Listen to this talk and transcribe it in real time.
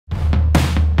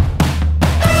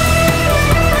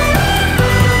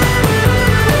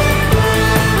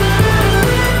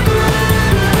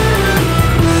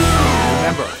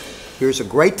Here's a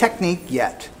great technique,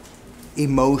 yet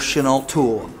emotional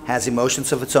tool. Has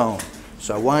emotions of its own.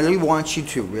 So I really want you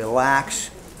to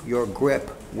relax your grip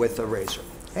with the razor.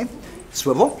 Okay?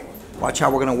 Swivel. Watch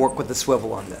how we're going to work with the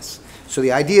swivel on this. So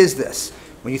the idea is this.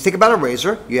 When you think about a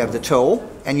razor, you have the toe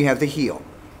and you have the heel.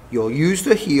 You'll use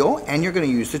the heel and you're going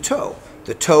to use the toe.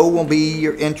 The toe will be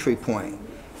your entry point.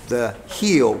 The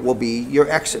heel will be your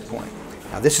exit point.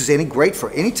 Now this is great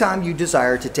for any time you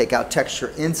desire to take out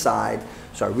texture inside.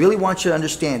 So I really want you to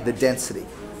understand the density.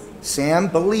 Sam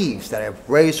believes that a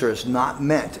razor is not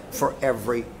meant for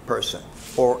every person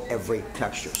or every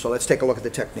texture. So let's take a look at the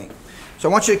technique. So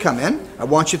I want you to come in. I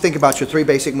want you to think about your three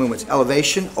basic movements: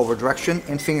 elevation, over direction,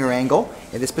 and finger angle.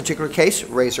 In this particular case,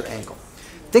 razor angle.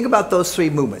 Think about those three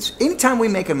movements. Anytime we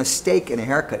make a mistake in a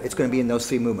haircut, it's going to be in those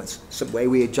three movements. So the way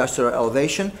we adjusted our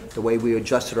elevation, the way we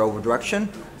adjusted our over direction,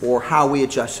 or how we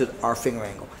adjusted our finger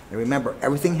angle. And remember,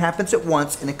 everything happens at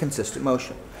once in a consistent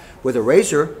motion. With a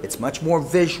razor, it's much more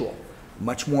visual,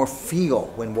 much more feel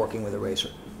when working with a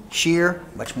razor. Sheer,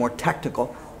 much more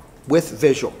technical with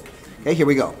visual. Okay, here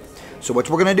we go. So what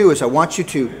we're going to do is I want you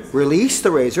to release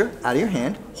the razor out of your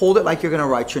hand, hold it like you're going to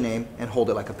write your name, and hold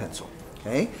it like a pencil.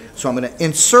 Okay, so I'm going to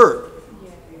insert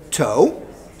toe.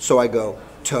 So I go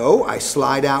toe, I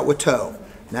slide out with toe.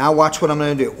 Now watch what I'm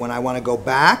going to do. When I want to go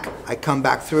back, I come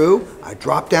back through, I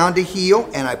drop down to heel,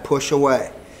 and I push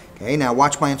away. Okay, now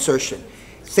watch my insertion.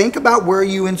 Think about where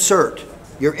you insert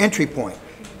your entry point.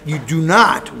 You do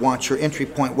not want your entry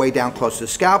point way down close to the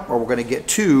scalp, or we're going to get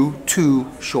too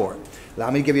short.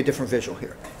 Allow me to give you a different visual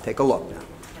here. Take a look now.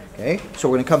 Okay, so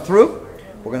we're going to come through.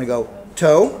 We're going to go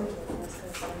toe.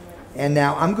 And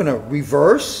now I'm going to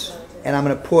reverse, and I'm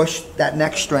going to push that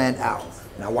next strand out.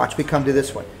 Now watch me come to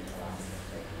this one.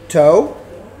 Toe,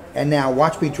 and now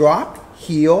watch me drop,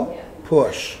 heel,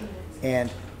 push, and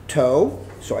toe.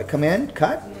 So I come in,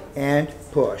 cut, and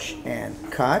push, and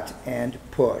cut, and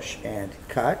push, and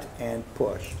cut, and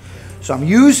push. So I'm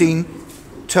using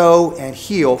toe and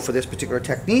heel for this particular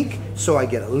technique, so I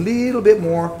get a little bit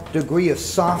more degree of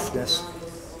softness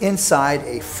inside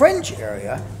a fringe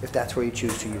area, if that's where you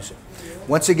choose to use it.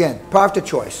 Once again, product of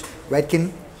choice,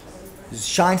 Redken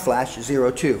Shine Flash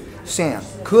 02. Sam,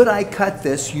 could I cut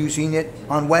this using it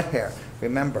on wet hair?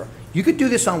 Remember, you could do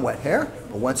this on wet hair,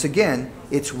 but once again,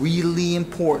 it's really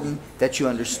important that you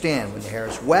understand when the hair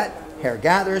is wet, hair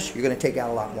gathers, you're going to take out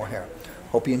a lot more hair.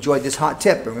 Hope you enjoyed this hot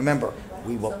tip, and remember,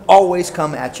 we will always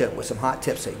come at you with some hot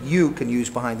tips that you can use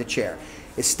behind the chair.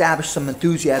 Establish some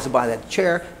enthusiasm by that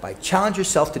chair by challenge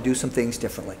yourself to do some things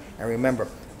differently. And remember,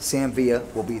 Sam Villa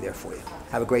will be there for you.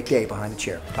 Have a great day behind the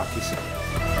chair. Talk to you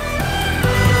soon.